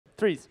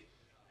Threes.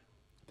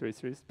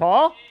 Threes.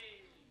 Paul?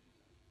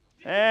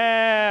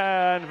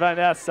 And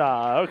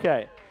Vanessa.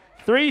 Okay.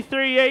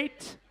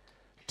 338,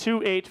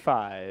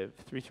 285.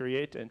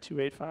 338 and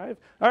 285.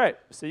 All right.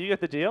 So you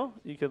get the deal.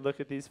 You could look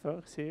at these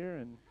folks here,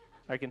 and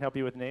I can help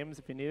you with names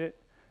if you need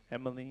it.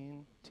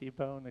 Emmeline,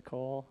 Thibaut,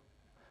 Nicole.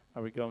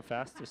 Are we going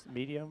fast? Just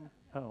medium?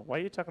 Oh, why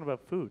are you talking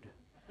about food?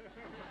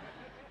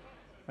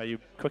 Are you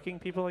cooking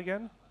people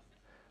again?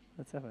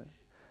 What's happening?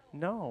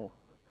 No.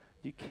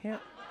 You can't.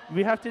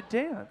 We have to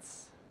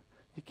dance.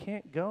 You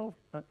can't go.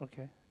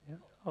 Okay. Yeah.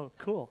 Oh,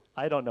 cool.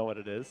 I don't know what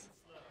it is.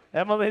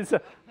 Emmeline's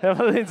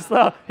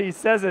slow. He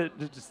says it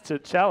just to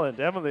challenge.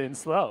 Emmeline's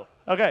slow.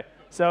 Okay.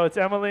 So it's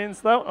Emmeline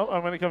slow. Oh,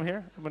 I'm going to come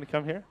here. And we're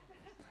going to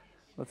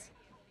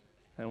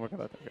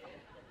let that go.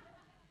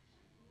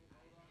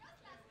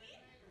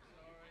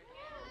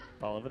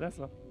 Paul and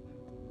Vanessa.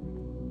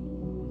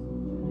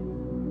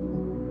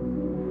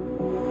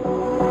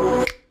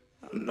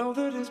 I know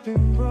that it's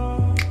been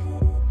wrong.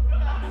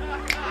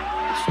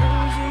 It's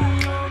losing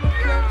your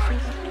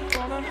reflections,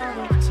 falling out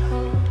of touch.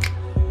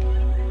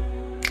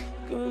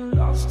 Got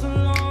lost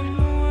along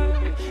the way,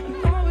 and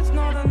no, it's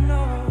not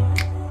enough.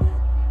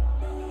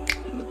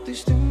 But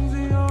these things,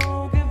 they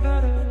all get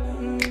better,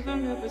 and even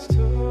if it's tough.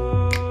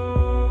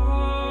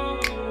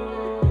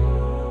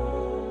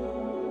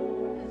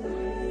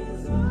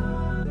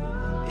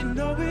 You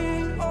know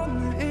it on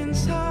the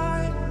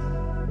inside.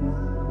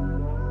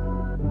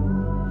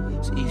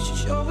 So you should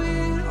show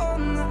it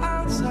on the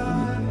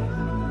outside.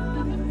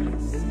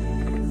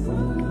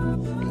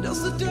 And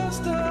dust the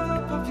dust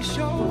up off your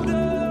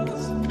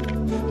shoulders.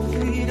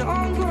 Feet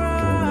on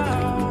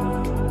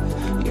ground.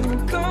 You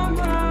come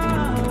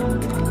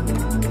out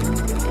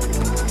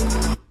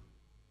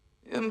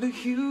and be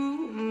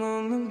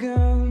human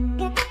again.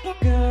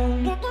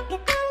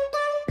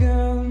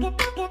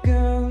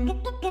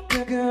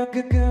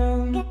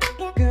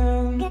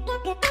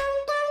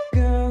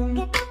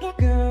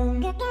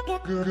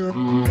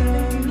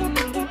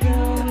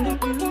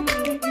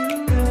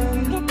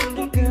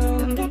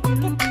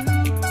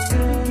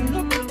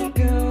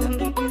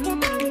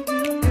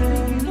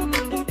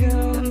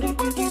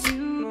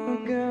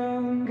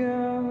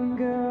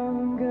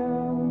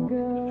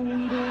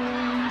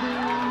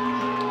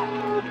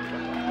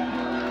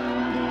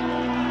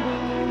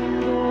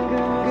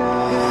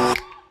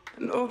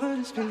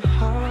 It's been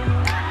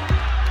hard,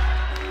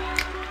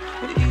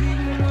 but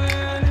even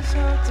when it's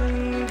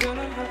hurting, you're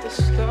gonna have to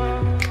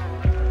start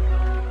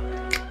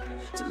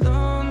to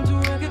learn to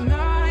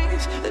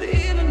recognize that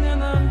even in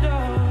the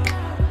dark,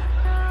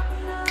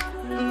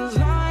 there's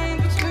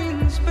lines between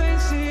the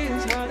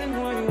spaces hiding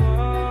where you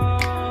are.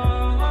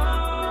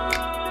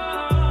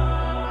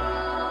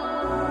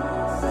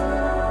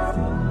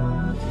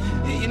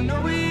 You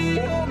know it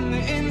on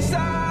the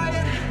inside.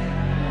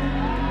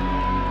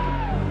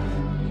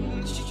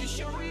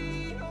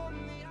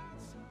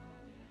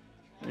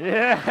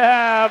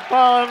 Yeah,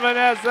 Paul and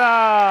Vanessa.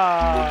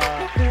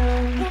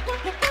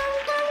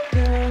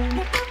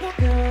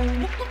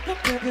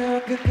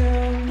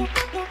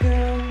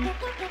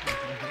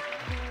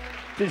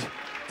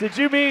 Did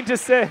you mean to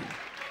say?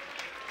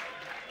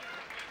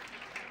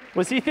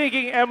 Was he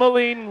thinking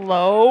Emmeline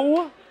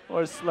low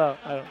or slow?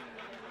 I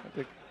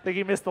think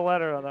he missed the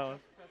letter on that one.